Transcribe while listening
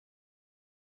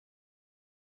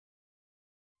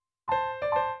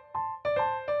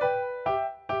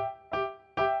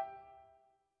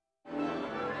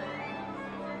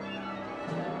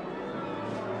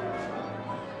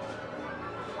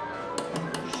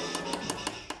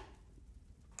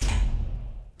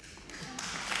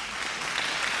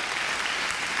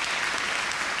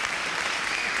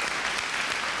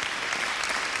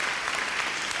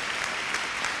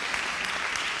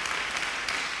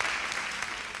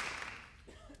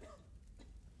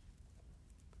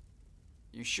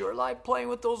You sure like playing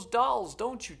with those dolls,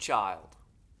 don't you, child?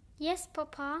 Yes,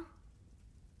 Papa.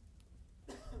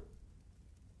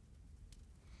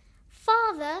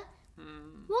 Father,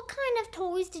 what kind of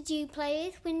toys did you play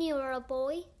with when you were a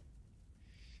boy?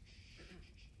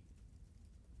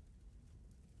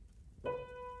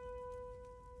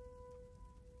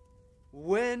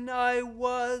 When I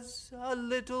was a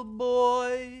little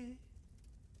boy,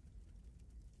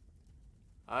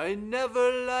 I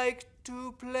never liked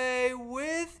to play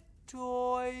with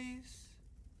toys.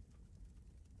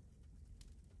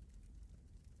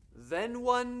 Then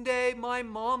one day my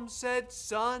mom said,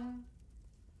 "Son,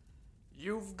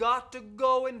 you've got to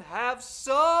go and have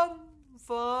some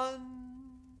fun."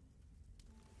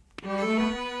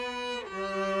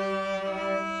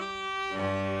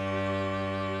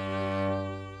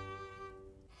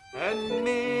 And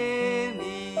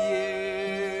many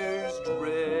years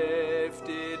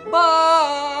drifted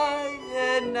by,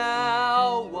 and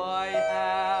now I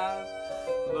have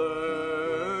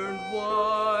learned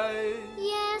why.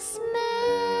 Yes,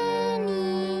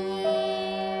 many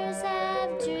years have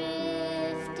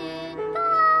drifted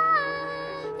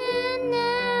by, and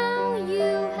now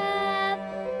you have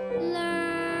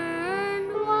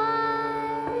learned why.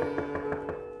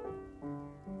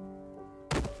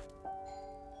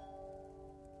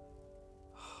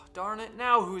 Darn it,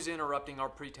 now who's interrupting our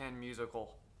pretend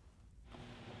musical?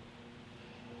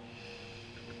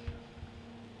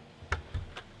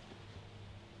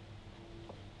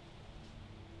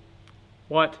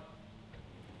 What?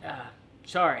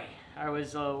 Sorry, I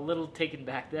was a little taken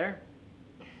back there.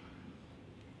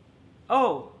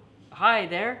 Oh, hi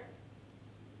there.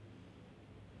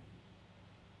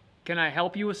 Can I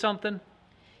help you with something?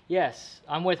 Yes,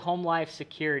 I'm with Home Life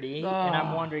Security, and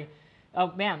I'm wondering...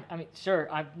 Oh, ma'am, sir,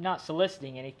 I'm not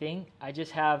soliciting anything. I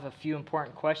just have a few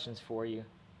important questions for you.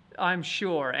 I'm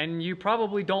sure, and you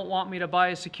probably don't want me to buy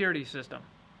a security system.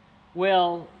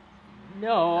 Well,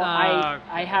 no,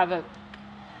 I have a...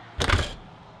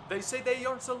 They say they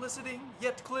aren't soliciting,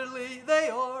 yet clearly they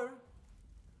are.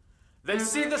 They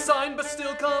see the sign but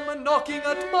still come a knocking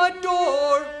at my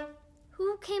door.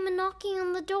 Who came a knocking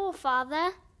on the door,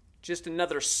 Father? Just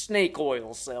another snake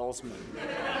oil salesman.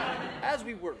 As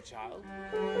we were, child.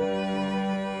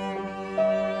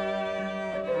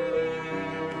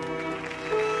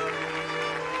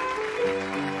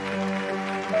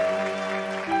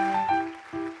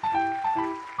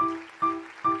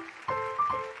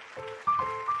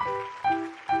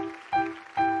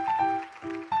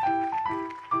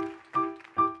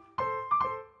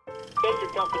 Baker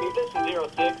Company, this is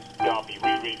 06. Copy, we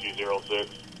read you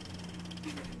 06.